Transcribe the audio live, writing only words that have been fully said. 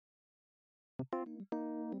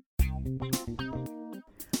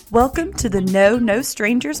Welcome to the Know No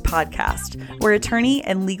Strangers podcast, where attorney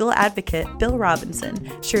and legal advocate Bill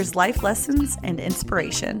Robinson shares life lessons and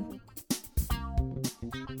inspiration.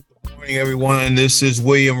 Good morning, everyone. This is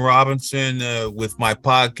William Robinson with my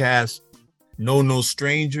podcast, Know No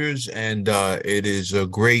Strangers, and it is a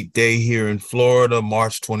great day here in Florida,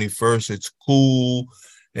 March 21st. It's cool,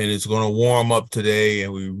 and it's going to warm up today,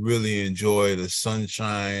 and we really enjoy the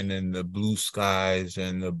sunshine and the blue skies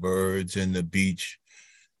and the birds and the beach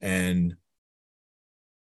and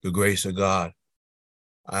the grace of God.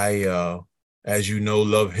 I, as you know,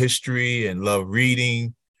 love history and love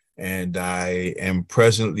reading, and I am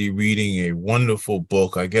presently reading a wonderful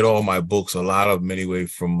book. I get all my books, a lot of them anyway,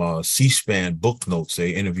 from C-SPAN book notes.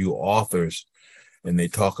 They interview authors, and they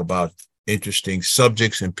talk about interesting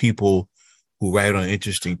subjects and people who write on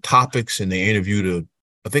interesting topics, and they interviewed,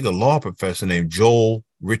 I think, a law professor named Joel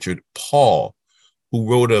Richard Paul, who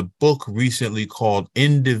wrote a book recently called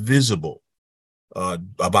Indivisible,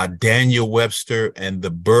 about Daniel Webster and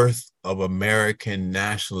the birth of American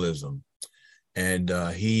nationalism. And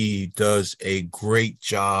he does a great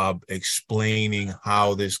job explaining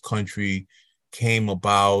how this country came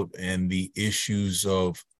about and the issues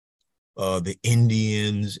of the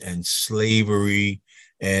Indians and slavery.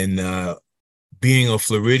 And being a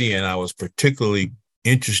Floridian, I was particularly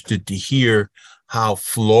interested to hear how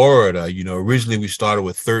Florida, originally we started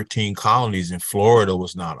with 13 colonies and Florida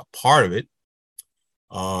was not a part of it.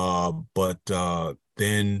 But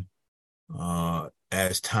then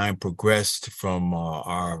as time progressed from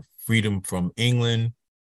our freedom from England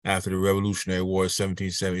after the Revolutionary War of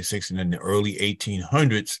 1776 and in the early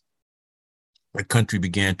 1800s, the country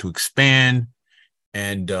began to expand,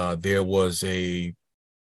 and there was a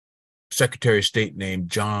Secretary of State named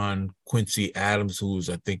John Quincy Adams, who was,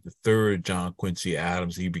 I think, the third John Quincy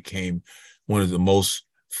Adams. He became one of the most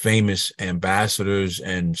famous ambassadors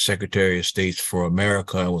and Secretary of States for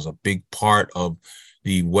America and was a big part of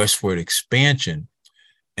the westward expansion.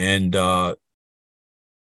 And the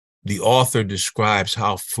author describes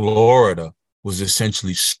how Florida was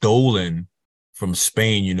essentially stolen from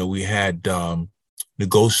Spain. We had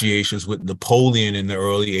negotiations with Napoleon in the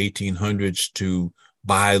early 1800s to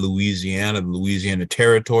buy the Louisiana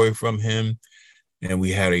territory from him. And we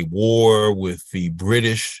had a war with the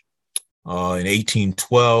British in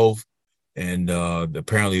 1812. And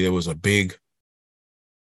apparently there was a big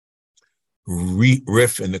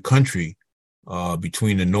rift in the country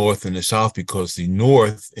between the North and the South, because the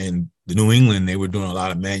North and the New England, they were doing a lot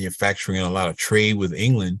of manufacturing and a lot of trade with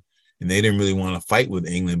England, and they didn't really want to fight with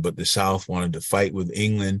England, but the South wanted to fight with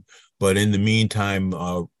England. But in the meantime,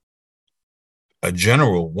 a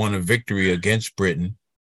general won a victory against Britain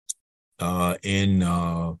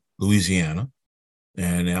in Louisiana,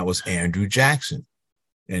 and that was Andrew Jackson.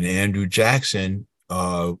 And Andrew Jackson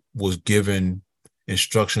was given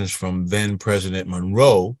instructions from then President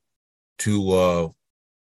Monroe to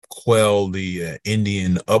quell the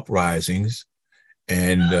Indian uprisings,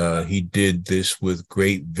 and he did this with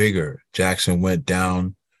great vigor. Jackson went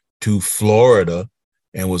down to Florida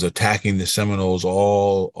and was attacking the Seminoles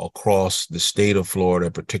all across the state of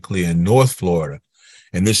Florida, particularly in North Florida.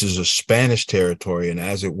 And this is a Spanish territory. And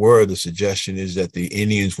as it were, the suggestion is that the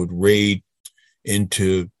Indians would raid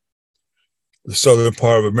into the southern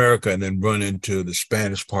part of America and then run into the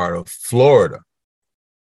Spanish part of Florida.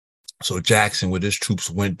 So Jackson with his troops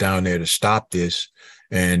went down there to stop this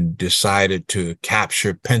and decided to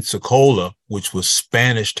capture Pensacola, which was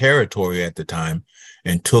Spanish territory at the time,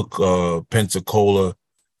 and took Pensacola,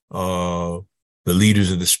 the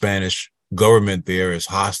leaders of the Spanish government there, as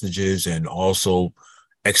hostages, and also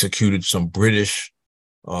executed some British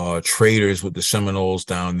traders with the Seminoles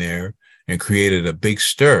down there and created a big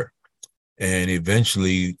stir. And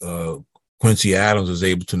eventually Quincy Adams was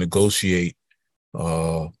able to negotiate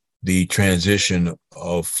the transition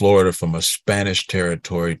of Florida from a Spanish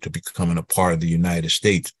territory to becoming a part of the United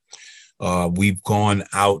States. We've gone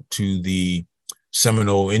out to the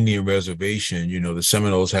Seminole Indian Reservation. The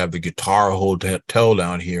Seminoles have the Guitar Hotel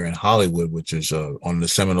down here in Hollywood, which is on the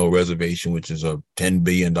Seminole Reservation, which is a $10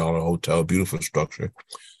 billion hotel, beautiful structure.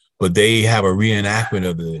 But they have a reenactment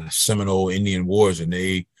of the Seminole Indian Wars, and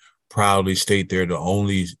they proudly state they're the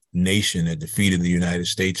only nation that defeated the United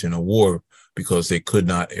States in a war because they could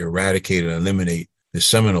not eradicate and eliminate the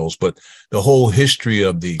Seminoles. But the whole history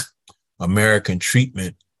of the American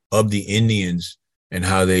treatment of the Indians and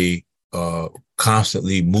how they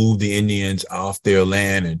constantly moved the Indians off their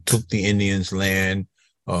land and took the Indians' land.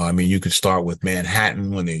 You could start with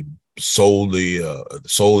Manhattan when they sold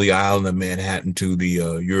the island of Manhattan to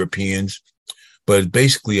the Europeans. But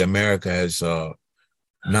basically, America has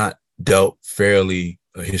not dealt fairly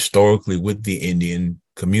historically with the Indian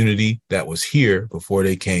community that was here before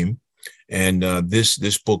they came. And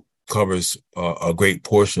this book covers a great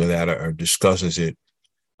portion of that, or discusses it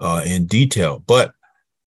in detail. But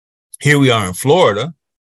here we are in Florida,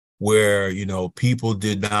 where, people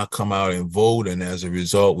did not come out and vote. And as a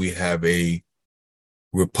result, we have a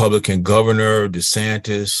Republican governor,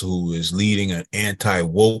 DeSantis, who is leading an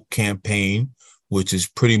anti-woke campaign, which is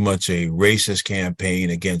pretty much a racist campaign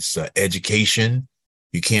against education.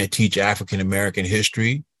 You can't teach African-American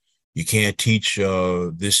history. You can't teach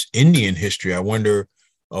this Indian history. I wonder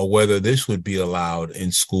whether this would be allowed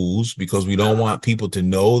in schools, because we don't want people to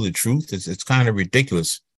know the truth. It's kind of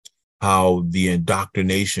ridiculous how the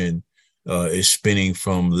indoctrination is spinning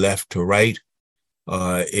from left to right.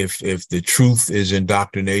 If the truth is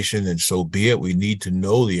indoctrination, then so be it. We need to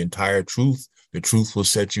know the entire truth. The truth will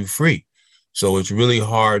set you free. So it's really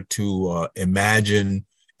hard to imagine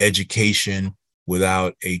education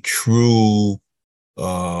without a true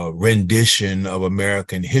rendition of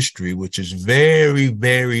American history, which is very,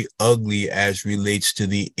 very ugly as relates to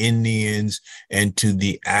the Indians and to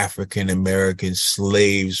the African American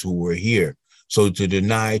slaves who were here. So to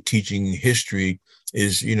deny teaching history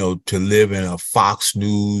is, to live in a Fox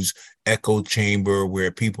News echo chamber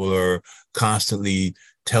where people are constantly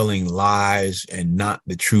telling lies and not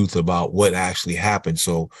the truth about what actually happened.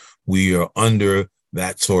 So we are under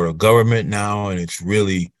that sort of government now, and it's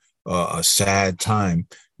really a sad time.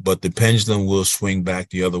 But the pendulum will swing back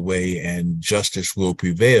the other way, and justice will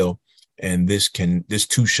prevail. And this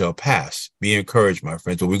too shall pass. Be encouraged, my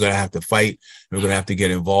friends. But we're going to have to fight. We're going to have to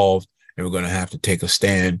get involved, and we're going to have to take a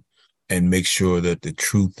stand and make sure that the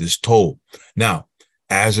truth is told. Now,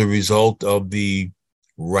 as a result of the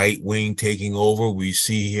right wing taking over, we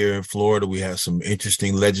see here in Florida, we have some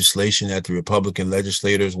interesting legislation that the Republican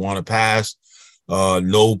legislators want to pass.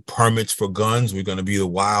 No permits for guns. We're going to be the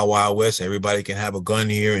wild, wild west. Everybody can have a gun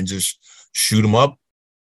here and just shoot them up.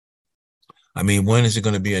 I mean, when is it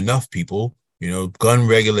going to be enough, people? Gun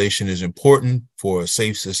regulation is important for a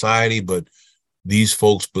safe society, but these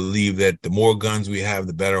folks believe that the more guns we have,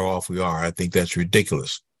 the better off we are. I think that's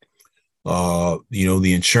ridiculous.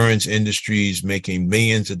 The insurance industry is making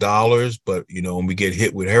millions of dollars, but, when we get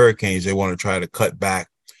hit with hurricanes, they want to try to cut back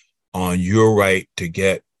on your right to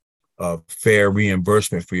get fair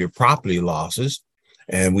reimbursement for your property losses.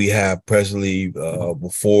 And we have presently,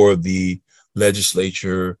 before the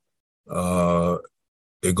legislature,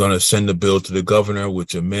 they're going to send a bill to the governor,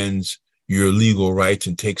 which amends your legal rights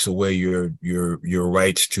and takes away your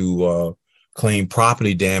rights to claim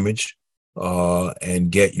property damage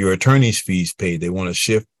and get your attorney's fees paid. They want to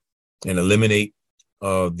shift and eliminate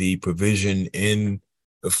the provision in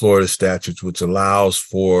the Florida statutes, which allows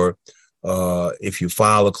for if you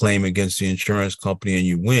file a claim against the insurance company and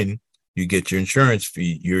you win, you get your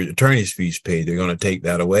attorney's fees paid. They're going to take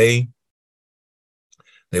that away.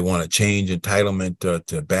 They want to change entitlement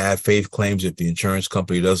to bad faith claims. If the insurance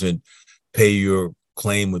company doesn't pay your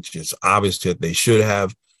claim, which is obvious that they should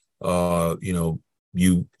have,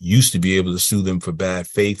 you used to be able to sue them for bad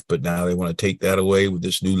faith, but now they want to take that away with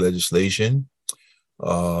this new legislation.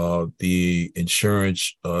 The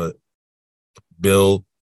insurance bill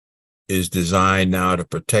is designed now to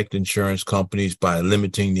protect insurance companies by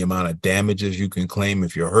limiting the amount of damages you can claim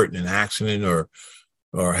if you're hurt in an accident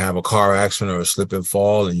or have a car accident or a slip and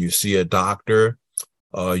fall and you see a doctor.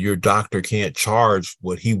 Your doctor can't charge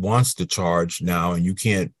what he wants to charge now, and you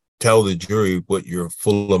can't tell the jury what your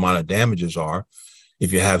full amount of damages are.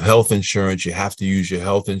 If you have health insurance, you have to use your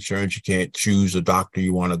health insurance. You can't choose a doctor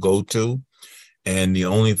you want to go to. And the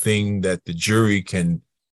only thing that the jury can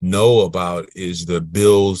know about is the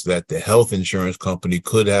bills that the health insurance company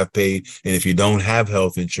could have paid. And if you don't have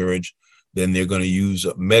health insurance, then they're going to use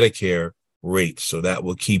Medicare rates. So that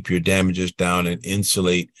will keep your damages down and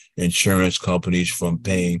insulate insurance companies from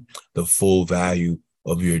paying the full value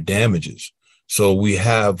of your damages. So we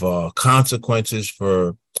have consequences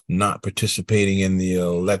for not participating in the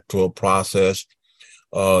electoral process.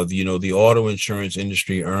 The auto insurance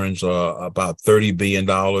industry earns about $30 billion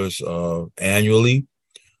annually.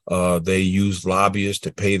 They use lobbyists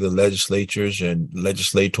to pay the legislatures and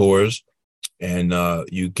legislators, and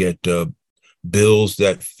you get bills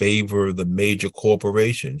that favor the major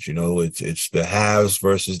corporations. It's the haves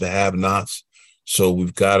versus the have-nots. So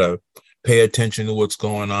we've got to pay attention to what's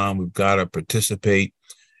going on. We've got to participate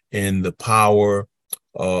in the power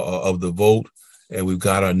of the vote, and we've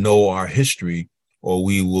got to know our history, or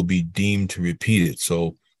we will be deemed to repeat it.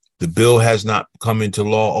 So the bill has not come into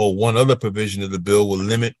law. One other provision of the bill will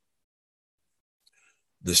limit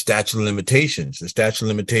the statute of limitations. The statute of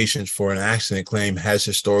limitations for an accident claim has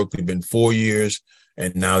historically been 4 years,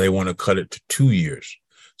 and now they want to cut it to 2 years.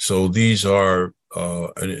 So these are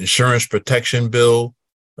an insurance protection bill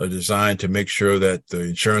designed to make sure that the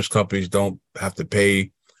insurance companies don't have to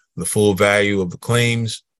pay the full value of the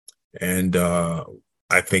claims. And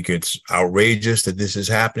I think it's outrageous that this is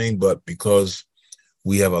happening, but because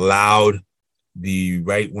we have allowed the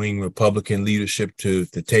right-wing Republican leadership to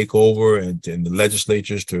take over and the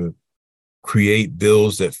legislatures to create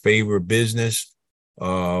bills that favor business,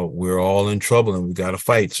 we're all in trouble and we got to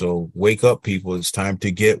fight. So wake up, people. It's time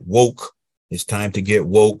to get woke. It's time to get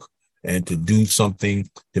woke and to do something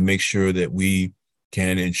to make sure that we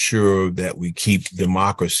can ensure that we keep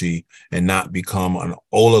democracy and not become an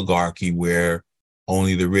oligarchy where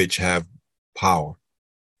only the rich have power.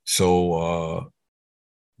 So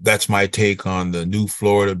that's my take on the new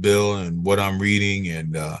Florida bill and what I'm reading.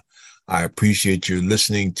 And I appreciate you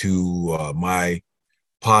listening to my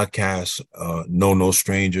podcast, Know No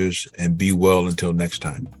Strangers, and be well until next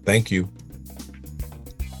time. Thank you.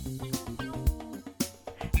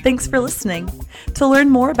 Thanks for listening. To learn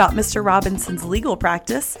more about Mr. Robinson's legal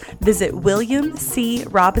practice, visit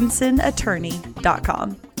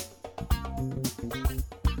williamcrobinsonattorney.com.